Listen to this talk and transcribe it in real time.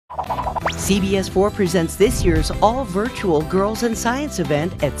CBS 4 presents this year's all-virtual Girls in Science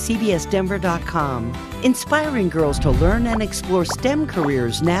event at cbsdenver.com, inspiring girls to learn and explore STEM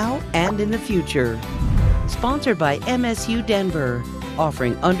careers now and in the future. Sponsored by MSU Denver,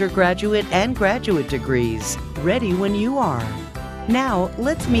 offering undergraduate and graduate degrees, ready when you are. Now,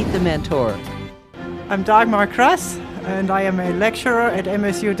 let's meet the mentor. I'm Dagmar Kress, and I am a lecturer at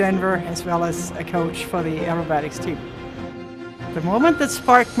MSU Denver as well as a coach for the aerobatics team. The moment that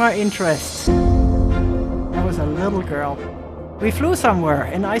sparked my interest, I was a little girl. We flew somewhere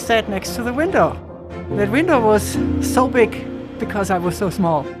and I sat next to the window. That window was so big because I was so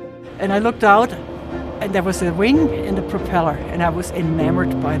small. And I looked out and there was a wing and a propeller, and I was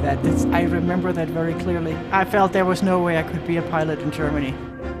enamored by that. I remember that very clearly. I felt there was no way I could be a pilot in Germany.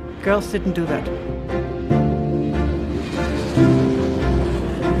 Girls didn't do that.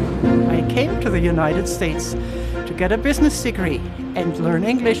 I came to the United States to get a business degree and learn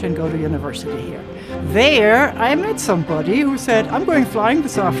English and go to university here. There, I met somebody who said, "I'm going flying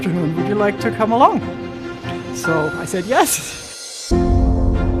this afternoon, would you like to come along?" So I said yes.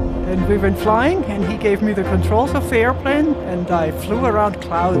 And we went flying, and he gave me the controls of the airplane, and I flew around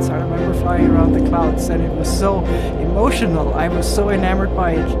clouds. I remember flying around the clouds, and it was so emotional. I was so enamored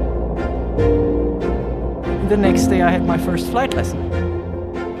by it. And the next day I had my first flight lesson.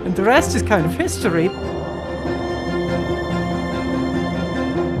 And the rest is kind of history.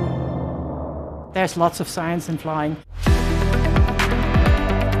 There's lots of science in flying.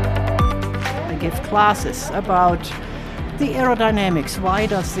 I give classes about the aerodynamics. Why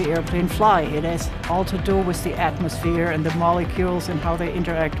does the airplane fly? It has all to do with the atmosphere and the molecules and how they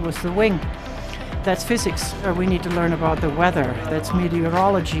interact with the wing. That's physics. We need to learn about the weather. That's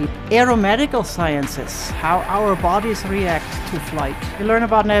meteorology. Aeromedical sciences, how our bodies react to flight. We learn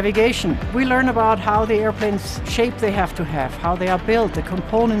about navigation. We learn about how the airplane's shape they have to have, how they are built, the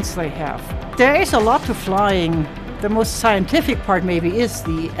components they have. There is a lot to flying. The most scientific part maybe is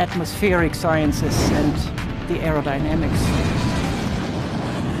the atmospheric sciences and the aerodynamics.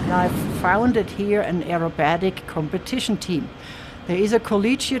 I've founded here an aerobatic competition team. There is a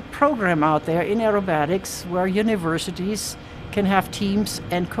collegiate program out there in aerobatics where universities can have teams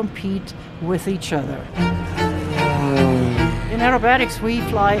and compete with each other. In aerobatics, we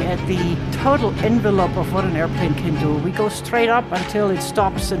fly at the total envelope of what an airplane can do. We go straight up until it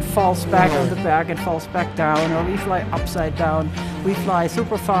stops and falls back on the back and falls back down, or we fly upside down. We fly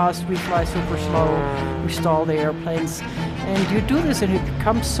super fast, we fly super slow, we stall the airplanes. And you do this and it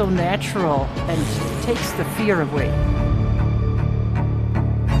becomes so natural and takes the fear away.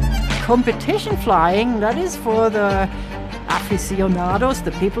 Competition flying, that is for the aficionados,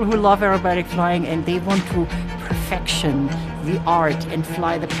 the people who love aerobatic flying and they want to perfection the art and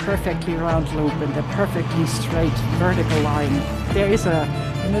fly the perfectly round loop and the perfectly straight vertical line. There is an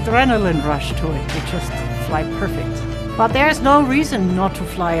adrenaline rush to it. You just fly perfect. But there's no reason not to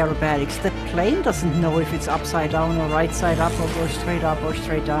fly aerobatics. The plane doesn't know if it's upside down or right side up or go straight up or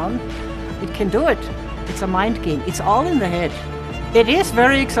straight down. It can do it. It's a mind game. It's all in the head. It is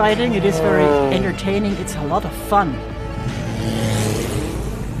very exciting. It is very entertaining. It's a lot of fun.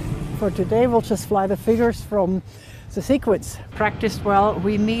 For today, we'll just fly the figures from the sequence. Practiced well.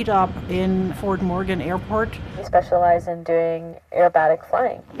 We meet up in Fort Morgan Airport. We specialize in doing aerobatic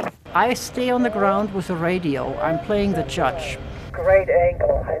flying. I stay on the ground with a radio. I'm playing the judge. Great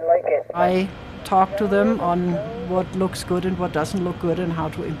angle. I like it. I talk to them on what looks good and what doesn't look good and how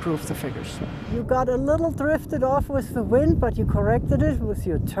to improve the figures. You got a little drifted off with the wind, but you corrected it with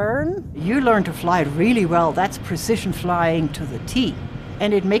your turn. You learn to fly really well. That's precision flying to the T.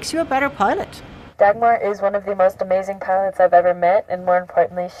 And it makes you a better pilot. Dagmar is one of the most amazing pilots I've ever met, and more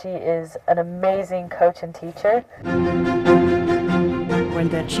importantly, she is an amazing coach and teacher. When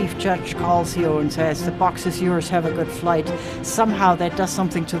that chief judge calls you and says, "The box is yours, have a good flight," somehow that does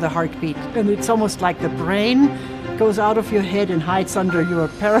something to the heartbeat. And it's almost like the brain goes out of your head and hides under your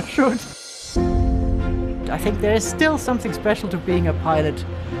parachute. I think there is still something special to being a pilot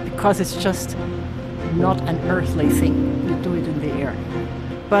because it's just not an earthly thing. You do it in the air.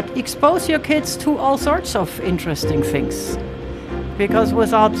 But expose your kids to all sorts of interesting things. Because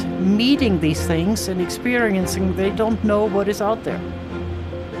without meeting these things and experiencing, they don't know what is out there.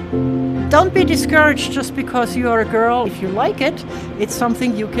 Don't be discouraged just because you are a girl. If you like it, it's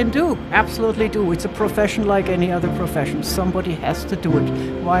something you can do. Absolutely do. It's a profession like any other profession. Somebody has to do it.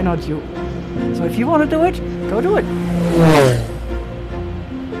 Why not you? So if you want to do it, go do it.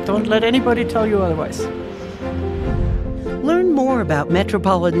 Don't let anybody tell you otherwise. Learn more about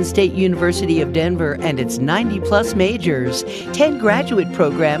Metropolitan State University of Denver and its 90-plus majors, 10 graduate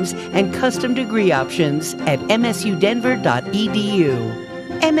programs, and custom degree options at msudenver.edu.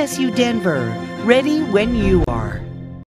 MSU Denver, ready when you are.